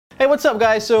Hey, what's up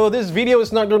guys? So this video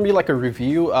is not going to be like a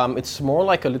review, it's more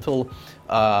like a little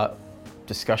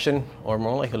discussion or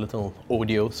more like a little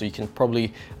audio, so you can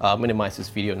probably minimize this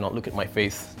video and not look at my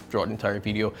face throughout the entire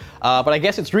video. But I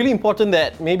guess it's really important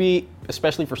that maybe,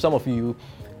 especially for some of you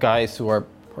guys who are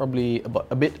probably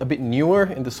a bit newer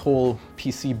in this whole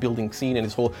PC building scene and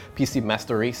this whole PC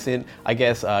master race scene, I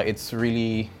guess it's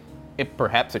really,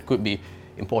 perhaps it could be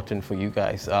important for you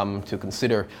guys to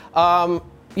consider.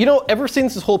 You know, ever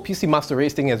since this whole PC Master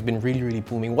Race thing has been really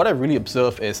booming, what I really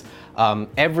observed is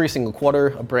every single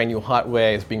quarter a brand new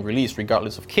hardware is being released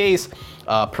regardless of case,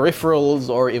 peripherals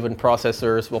or even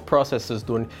processors. Well, processors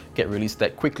don't get released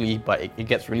that quickly, but it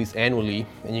gets released annually,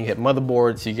 and you get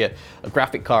motherboards, you get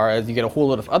graphic cards, you get a whole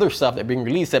lot of other stuff that being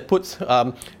released that puts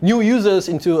new users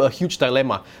into a huge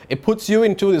dilemma. It puts you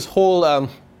into this whole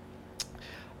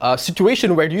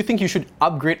situation where do you think you should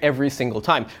upgrade every single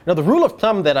time. Now, the rule of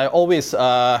thumb that I always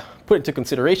put into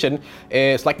consideration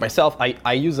is, like myself,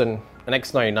 I use an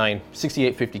X99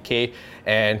 6850K,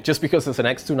 and just because it's an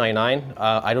X299,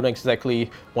 I don't exactly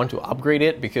want to upgrade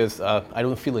it because I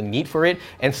don't feel a need for it.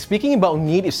 And speaking about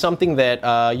need is something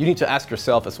that you need to ask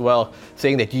yourself as well,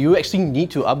 saying that do you actually need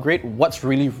to upgrade? What's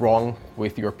really wrong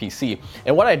with your PC?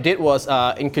 And what I did was,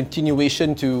 in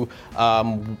continuation to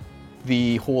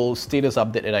the whole status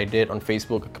update that I did on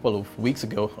Facebook a couple of weeks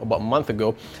ago, about a month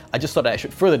ago, I just thought that I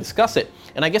should further discuss it.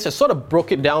 And I guess I sort of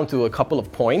broke it down to a couple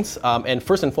of points. And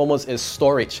first and foremost is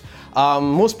storage.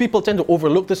 Most people tend to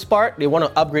overlook this part. They want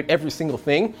to upgrade every single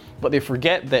thing, but they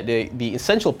forget that the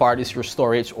essential part is your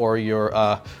storage or your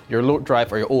load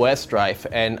drive or your OS drive.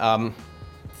 And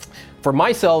for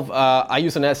myself, I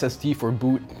use an SSD for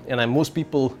boot, and most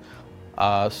people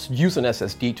use an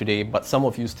SSD today, but some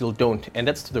of you still don't, and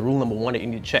that's the rule number one that you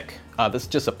need to check. That's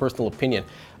just a personal opinion.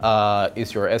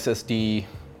 Is your SSD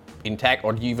intact,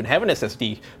 or do you even have an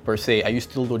SSD per se? Are you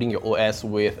still loading your OS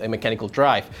with a mechanical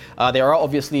drive? There are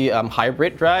obviously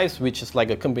hybrid drives, which is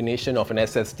like a combination of an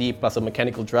SSD plus a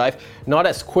mechanical drive. Not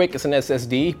as quick as an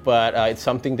SSD, but it's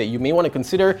something that you may want to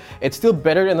consider. It's still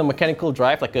better than a mechanical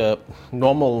drive, like a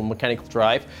normal mechanical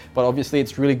drive, but obviously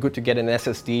it's really good to get an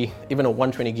SSD. Even a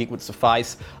 120 gig would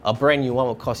suffice. A brand new one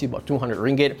will cost you about 200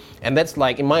 ringgit, and that's,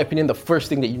 like, in my opinion, the first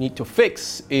thing that you need to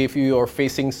fix if you are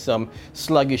facing some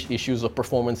sluggish issues or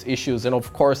performance issues. And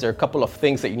of course, there are a couple of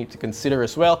things that you need to consider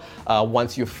as well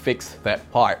once you fix that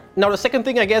part. Now, the second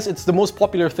thing, I guess it's the most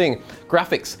popular thing,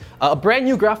 graphics. A brand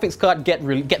new graphics card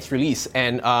gets released,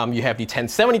 and you have the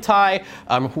 1070 Ti,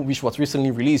 which was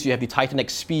recently released. You have the Titan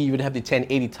XP, you would have the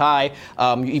 1080 Ti,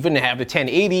 you even have the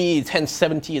 1080,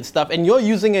 1070 and stuff, and you're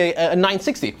using a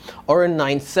 960 or a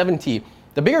 970.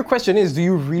 The bigger question is, do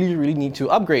you really need to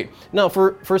upgrade? Now,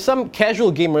 for some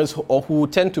casual gamers who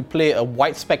tend to play a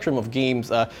wide spectrum of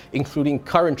games, including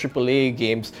current AAA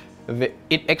games,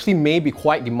 it actually may be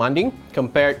quite demanding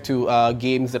compared to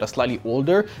games that are slightly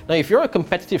older. Now, if you're a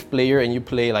competitive player and you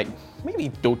play like maybe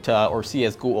Dota or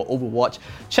CSGO or Overwatch,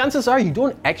 chances are you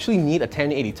don't actually need a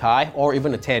 1080 Ti or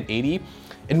even a 1080.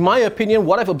 In my opinion,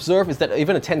 what I've observed is that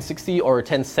even a 1060 or a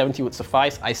 1070 would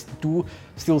suffice. I do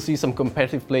still see some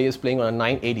competitive players playing on a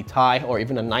 980 Ti or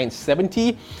even a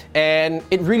 970. And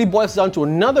it really boils down to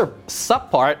another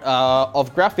subpart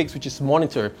of graphics, which is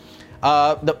monitor.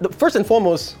 The first and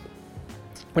foremost,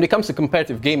 when it comes to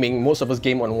competitive gaming, most of us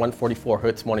game on a 144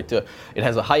 Hz monitor. It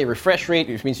has a higher refresh rate,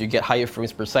 which means you get higher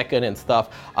frames per second and stuff.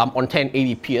 On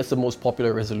 1080p, that's the most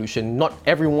popular resolution. Not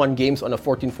everyone games on a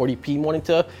 1440p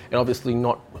monitor, and obviously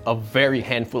not a very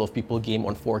handful of people game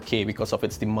on 4K because of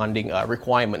its demanding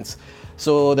requirements.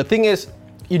 So the thing is,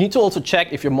 you need to also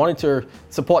check if your monitor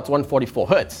supports 144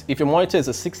 Hz. If your monitor is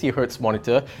a 60 Hz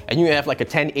monitor and you have like a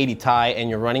 1080 Ti and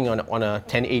you're running on a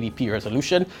 1080p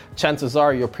resolution, chances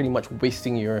are you're pretty much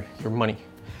wasting your money.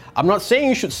 I'm not saying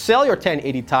you should sell your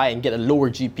 1080 Ti and get a lower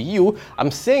GPU.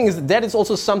 I'm saying that is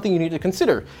also something you need to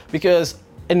consider, because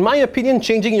in my opinion,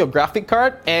 changing your graphic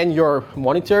card and your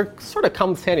monitor sort of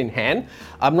comes hand in hand.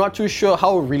 I'm not too sure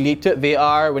how related they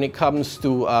are when it comes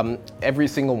to every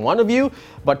single one of you,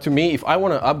 but to me, if I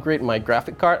want to upgrade my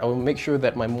graphic card, I will make sure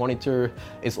that my monitor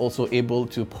is also able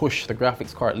to push the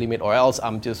graphics card limit, or else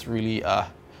I'm just really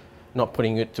not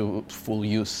putting it to full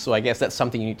use. So I guess that's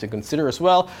something you need to consider as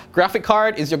well. Graphic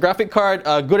card, is your graphic card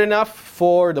good enough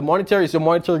for the monitor? Is your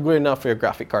monitor good enough for your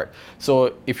graphic card?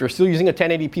 So if you're still using a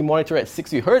 1080p monitor at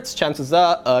 60 Hz, chances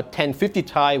are a 1050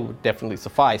 Ti would definitely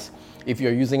suffice. If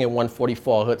you're using a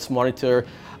 144 Hz monitor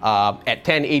at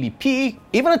 1080p,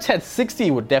 even a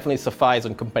 1060 would definitely suffice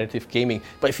on competitive gaming.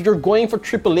 But if you're going for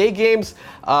AAA games,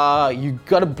 you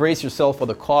gotta brace yourself for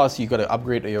the cost. You gotta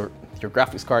upgrade your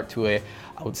graphics card to a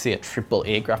I would say a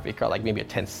AAA graphic card, like maybe a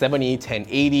 1070,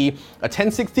 1080. A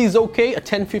 1060 is okay, a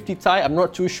 1050 Ti, I'm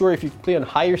not too sure if you play on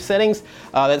higher settings.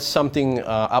 That's something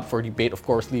up for debate. Of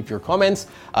course, leave your comments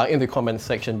in the comment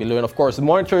section below. And of course, the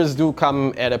monitors do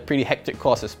come at a pretty hectic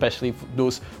cost, especially for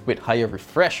those with higher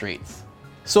refresh rates.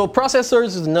 So processors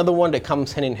is another one that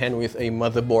comes hand in hand with a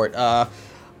motherboard.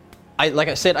 Like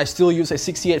I said, I still use a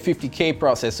 6850K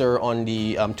processor on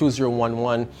the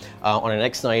 2011 on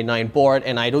an X99 board,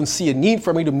 and I don't see a need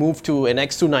for me to move to an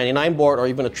X299 board or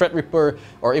even a Threadripper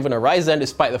or even a Ryzen,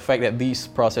 despite the fact that these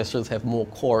processors have more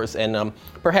cores and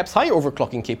perhaps higher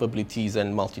overclocking capabilities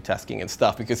and multitasking and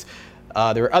stuff, because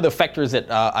there are other factors that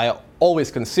I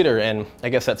always consider, and I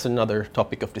guess that's another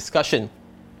topic of discussion.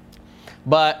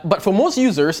 But for most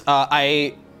users,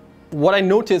 what I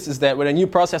notice is that when a new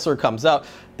processor comes out,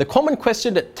 the common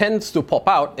question that tends to pop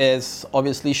out is,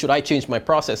 obviously, should I change my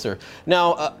processor?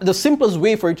 Now, the simplest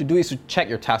way for you to do is to check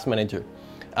your task manager.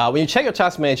 When you check your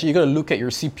task manager, you're going to look at your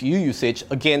CPU usage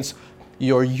against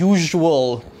your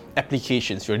usual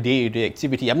applications, your day-to-day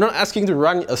activity. I'm not asking you to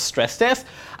run a stress test.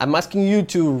 I'm asking you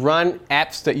to run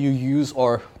apps that you use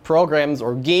or programs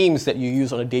or games that you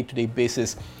use on a day-to-day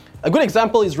basis. A good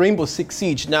example is Rainbow Six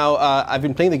Siege. Now, I've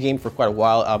been playing the game for quite a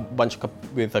while,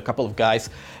 with a couple of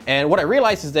guys, and what I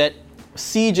realized is that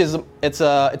Siege it's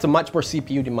a much more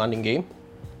CPU demanding game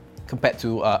compared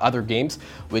to other games,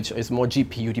 which is more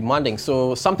GPU demanding.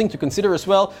 So something to consider as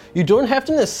well. You don't have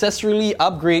to necessarily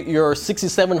upgrade your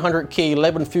 6700K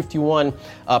 1151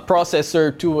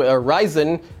 processor to a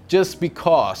Ryzen just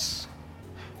because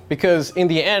in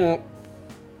the end,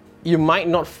 you might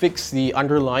not fix the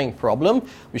underlying problem,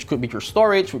 which could be your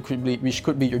storage, which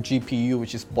could be your GPU,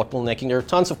 which is bottlenecking. There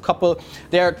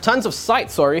are tons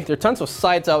of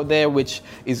sites out there which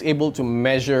is able to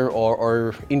measure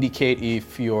or indicate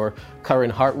if your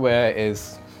current hardware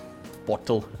is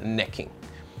bottlenecking.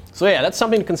 So yeah, that's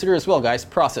something to consider as well, guys.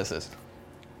 Processors.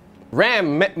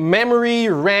 RAM memory.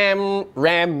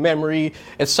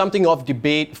 It's something of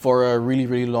debate for a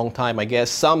really long time, I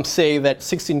guess. Some say that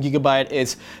 16 GB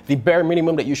is the bare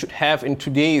minimum that you should have in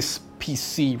today's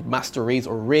PC master race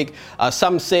or rig.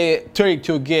 Some say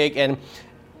 32 gig, and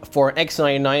for an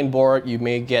X99 board, you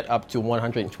may get up to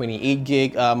 128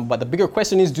 gig. But the bigger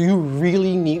question is, do you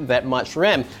really need that much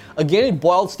RAM? Again, it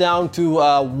boils down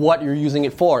to what you're using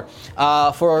it for.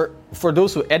 For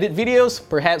those who edit videos,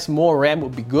 perhaps more RAM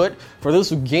would be good. For those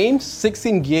who game,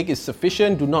 16 gig is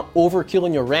sufficient. Do not overkill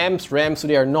on your RAMs. RAMs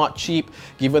today are not cheap,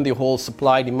 given the whole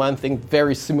supply-demand thing,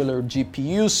 very similar to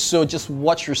GPUs, so just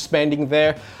watch your spending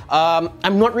there.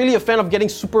 I'm not really a fan of getting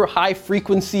super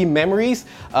high-frequency memories,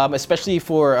 especially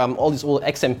for all this old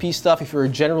XMP stuff. If you're a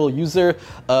general user,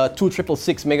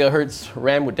 2666 megahertz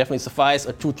RAM would definitely suffice.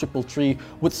 A 2333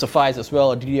 would suffice as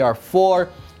well. A DDR4.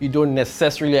 You don't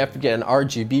necessarily have to get an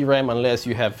RGB RAM unless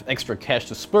you have extra cash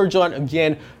to splurge on.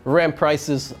 Again, RAM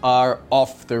prices are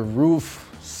off the roof,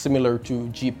 similar to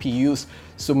GPUs.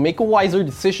 So make a wiser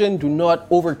decision. Do not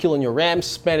overkill on your RAM,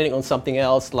 spend it on something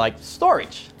else like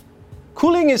storage.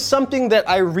 Cooling is something that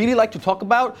I really like to talk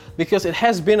about because it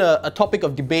has been a topic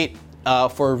of debate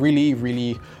for a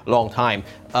really long time.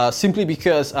 Simply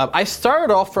because I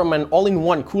started off from an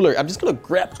all-in-one cooler. I'm just gonna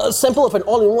grab a sample of an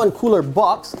all-in-one cooler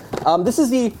box. This is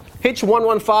the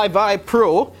H115i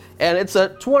Pro, and it's a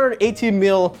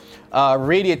 280mm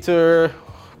radiator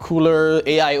cooler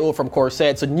AIO from Corsair.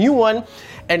 It's a new one,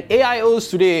 and AIOs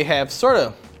today have sort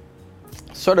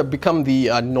of become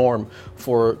the norm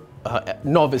for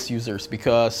novice users,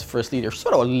 because firstly they're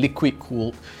sort of liquid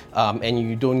cooled, and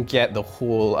you don't get the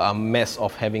whole mess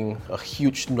of having a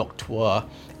huge Noctua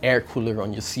air cooler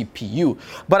on your CPU.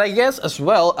 But I guess as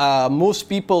well, most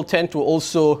people tend to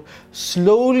also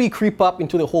slowly creep up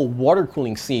into the whole water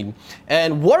cooling scene,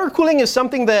 and water cooling is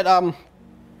something that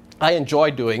I enjoy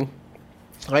doing.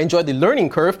 I enjoy the learning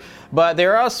curve, but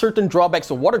there are certain drawbacks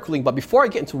of water cooling. But before I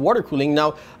get into water cooling,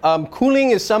 now,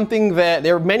 cooling is something that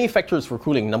there are many factors for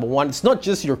cooling. Number one, it's not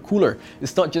just your cooler,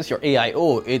 it's not just your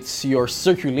AIO, it's your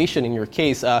circulation in your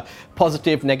case.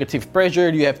 Positive, negative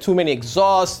pressure, do you have too many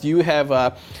exhausts, do you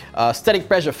have static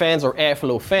pressure fans or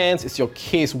airflow fans, is your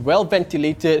case well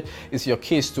ventilated, is your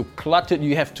case too cluttered,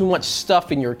 you have too much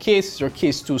stuff in your case, is your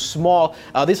case too small?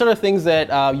 These are the things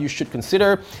that you should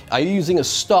consider. Are you using a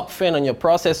stock fan on your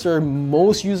processor?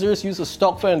 Most users use a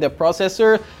stock fan on their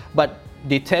processor, but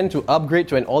they tend to upgrade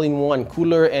to an all-in-one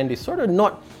cooler, and they sort of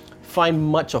not find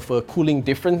much of a cooling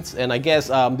difference. And I guess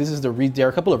there are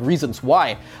a couple of reasons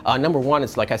why. Number one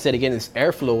is, like I said again, is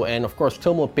airflow, and of course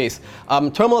thermal paste.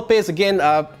 Thermal paste, again,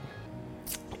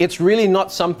 it's really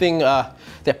not something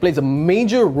that plays a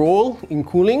major role in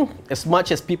cooling, as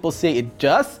much as people say it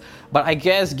does. But I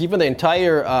guess given the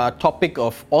entire topic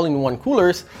of all-in-one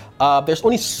coolers, there's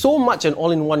only so much an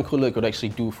all-in-one cooler could actually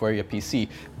do for your PC.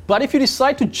 But if you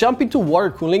decide to jump into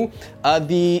water cooling,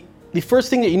 the first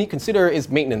thing that you need to consider is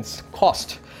maintenance,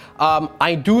 cost.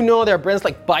 I do know there are brands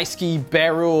like Baiski,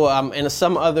 Baro, and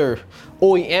some other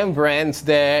OEM brands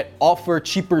that offer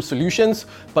cheaper solutions.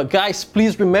 But guys,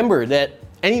 please remember that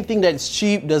anything that's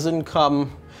cheap doesn't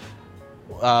come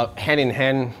hand in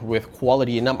hand with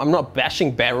quality. And I'm not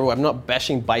bashing Baro, I'm not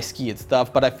bashing Baiski and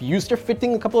stuff, but I've used their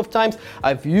fitting a couple of times.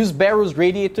 I've used Baro's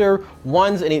radiator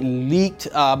once and it leaked.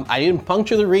 I didn't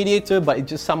puncture the radiator, but it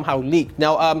just somehow leaked.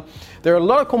 Now, there are a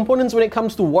lot of components when it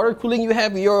comes to water cooling. You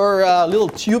have your little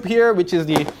tube here, which is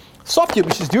the soft tube,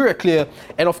 which is Duraclear.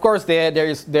 And of course,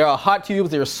 there are hard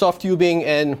tubes, there are soft tubing,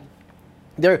 and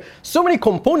there are so many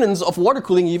components of water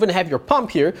cooling. You even have your pump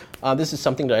here. This is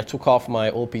something that I took off my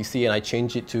old PC and I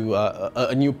changed it to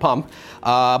a new pump.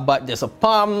 But there's a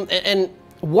pump and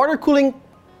water cooling,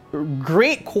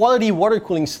 great quality water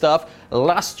cooling stuff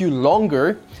lasts you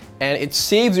longer and it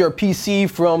saves your PC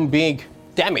from being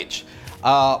damaged.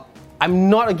 I'm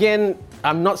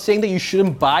not saying that you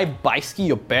shouldn't buy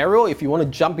Baiski or Baro if you want to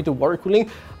jump into water cooling.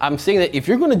 I'm saying that if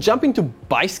you're going to jump into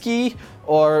Baiski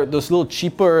or those little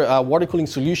cheaper water cooling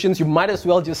solutions, you might as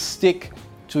well just stick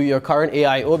to your current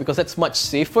AIO because that's much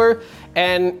safer.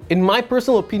 And in my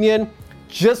personal opinion,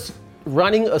 just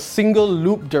running a single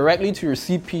loop directly to your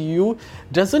CPU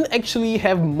doesn't actually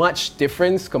have much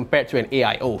difference compared to an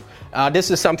AIO. This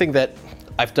is something that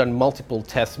I've done multiple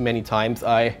tests many times.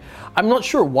 I'm not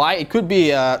sure why. It could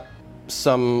be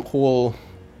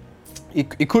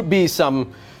it could be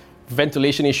some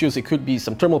ventilation issues, it could be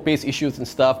some thermal paste issues and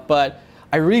stuff, but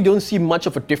I really don't see much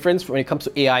of a difference when it comes to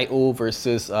AIO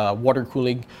versus water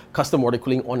cooling, custom water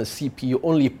cooling on a CPU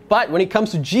only. But when it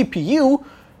comes to GPU,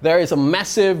 there is a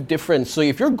massive difference. So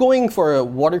if you're going for a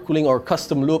water cooling or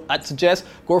custom loop, I'd suggest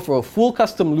go for a full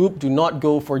custom loop. Do not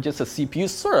go for just a CPU.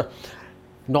 Sort of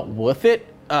not worth it.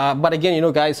 But again, you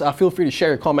know, guys, feel free to share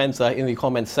your comments in the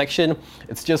comments section.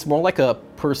 It's just more like a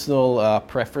personal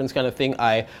preference kind of thing.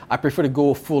 I prefer to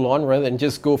go full on rather than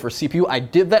just go for CPU. I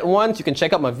did that once. You can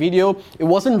check out my video. It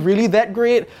wasn't really that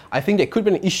great. I think there could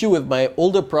be an issue with my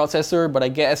older processor, but I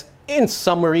guess in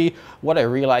summary, what I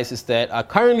realized is that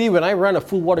currently when I run a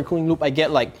full water cooling loop, I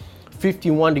get like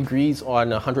 51 degrees on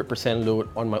 100% load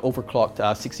on my overclocked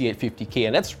 6850K,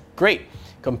 and that's great.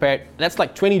 That's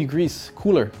like 20 degrees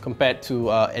cooler compared to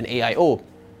an AIO.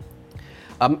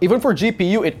 Even for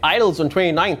GPU, it idles on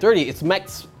 2930. Its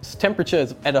max temperature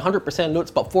is at 100% load,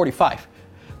 it's about 45.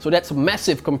 So that's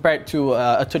massive compared to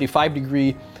a 35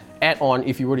 degree add-on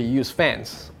if you were to use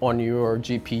fans on your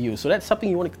GPU. So that's something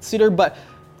you want to consider, but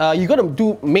you got to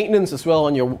do maintenance as well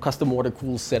on your custom water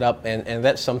cool setup, and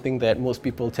that's something that most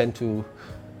people tend to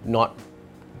not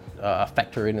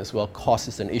factor in as well. Cost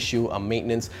is an issue,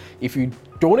 maintenance. If you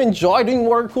don't enjoy doing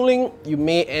water cooling, you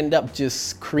may end up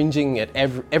just cringing at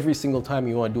every single time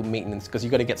you want to do maintenance because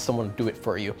you got to get someone to do it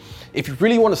for you. If you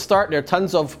really want to start, there are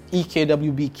tons of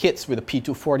EKWB kits with the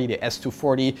P240, the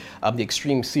S240, the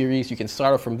Extreme series. You can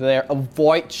start off from there.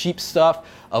 Avoid cheap stuff.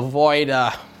 Avoid,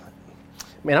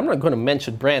 man, I'm not going to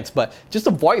mention brands, but just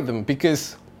avoid them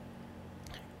because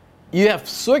you have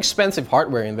so expensive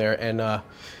hardware in there, and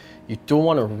you don't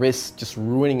want to risk just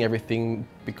ruining everything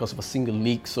because of a single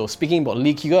leak. So speaking about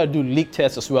leak, you got to do leak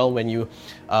tests as well when you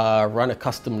run a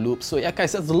custom loop. So yeah,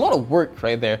 guys, that's a lot of work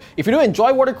right there. If you don't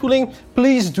enjoy water cooling,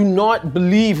 please do not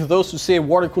believe those who say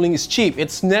water cooling is cheap.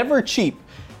 It's never cheap.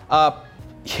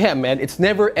 Yeah, man, it's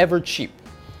never ever cheap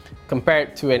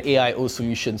compared to an AIO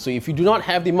solution. So if you do not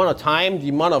have the amount of time, the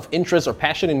amount of interest or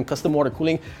passion in custom water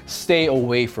cooling, stay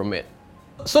away from it.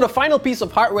 So the final piece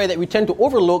of hardware that we tend to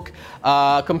overlook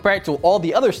compared to all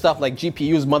the other stuff like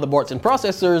GPUs, motherboards, and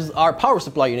processors are power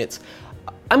supply units.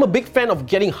 I'm a big fan of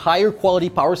getting higher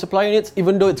quality power supply units,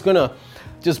 even though it's gonna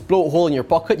just blow a hole in your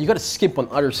pocket. You gotta skimp on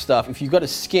other stuff. If you gotta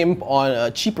skimp on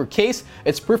a cheaper case,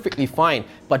 it's perfectly fine.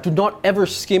 But do not ever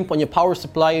skimp on your power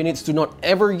supply units. Do not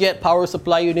ever get power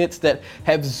supply units that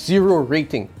have 0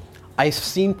 rating. I've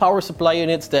seen power supply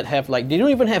units that have they don't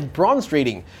even have bronze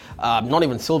rating, not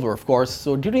even silver, of course.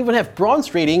 So they don't even have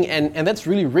bronze rating, and that's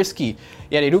really risky.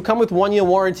 Yeah, they do come with 1-year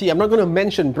warranty. I'm not going to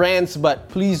mention brands, but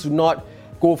please do not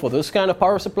go for those kind of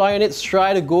power supply units.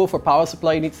 Try to go for power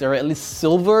supply units that are at least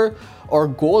silver or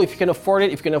gold if you can afford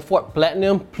it. If you can afford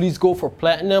platinum, please go for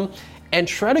platinum, and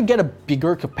try to get a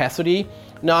bigger capacity.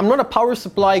 Now, I'm not a power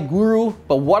supply guru,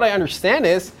 but what I understand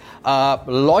is,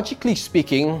 logically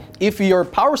speaking, if your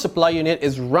power supply unit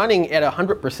is running at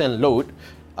 100% load,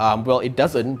 Well, it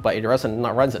doesn't, but it runs at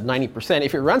 90%.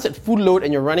 If it runs at full load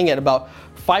and you're running at about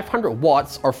 500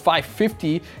 watts or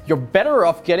 550, you're better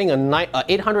off getting a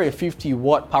 850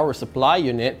 watt power supply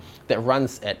unit that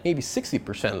runs at maybe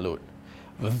 60% load.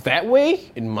 That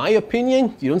way, in my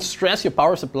opinion, you don't stress your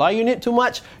power supply unit too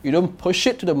much, you don't push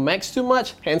it to the max too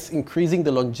much, hence increasing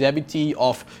the longevity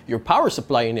of your power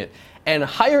supply unit. And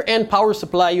higher end power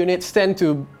supply units tend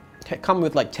to come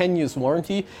with like 10 years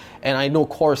warranty, and I know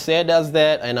Corsair does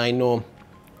that, and I know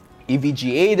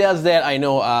EVGA does that, I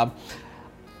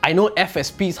know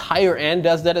FSP's higher end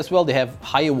does that as well. They have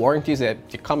higher warranties that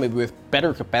come with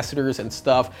better capacitors and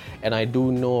stuff, and I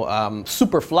do know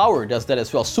Superflower does that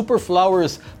as well.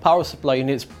 Superflower's power supply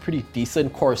unit is pretty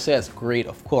decent. Corsair is great,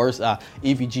 of course,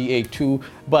 EVGA too,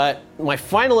 but my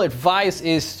final advice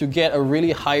is to get a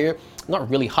really higher, not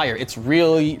really higher, it's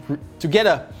really to get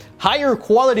a higher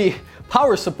quality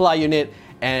power supply unit,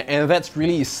 and that's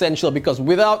really essential, because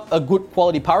without a good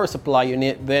quality power supply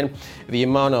unit, then the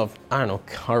amount of, I don't know,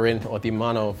 current or the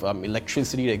amount of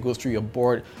electricity that goes through your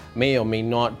board may or may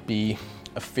not be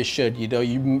efficient. You know,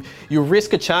 you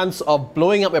risk a chance of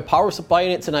blowing up your power supply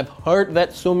units, and I've heard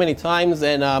that so many times,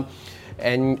 and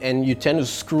you tend to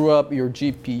screw up your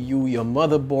GPU, your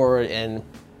motherboard, and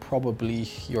probably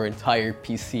your entire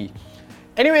PC.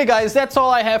 Anyway guys, that's all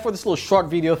I have for this little short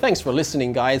video. Thanks for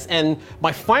listening guys, and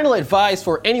my final advice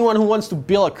for anyone who wants to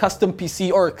build a custom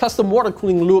PC or a custom water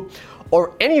cooling loop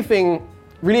or anything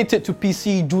related to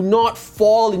PC, do not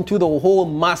fall into the whole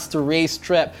master race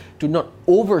trap. Do not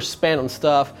overspend on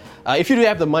stuff. If you do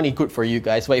have the money, good for you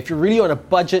guys, but if you're really on a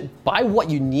budget, buy what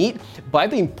you need, buy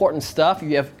the important stuff. If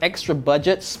you have extra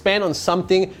budget, spend on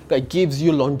something that gives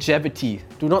you longevity.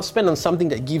 Do not spend on something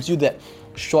that gives you that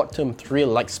short-term thrill,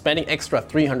 like spending extra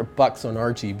 300 bucks on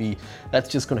RGB. That's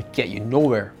just gonna get you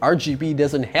nowhere. RGB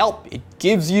doesn't help. It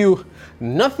gives you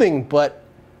nothing but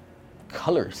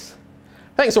colors.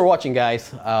 Thanks for watching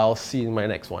guys. I'll see you in my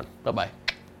next one. Bye-bye.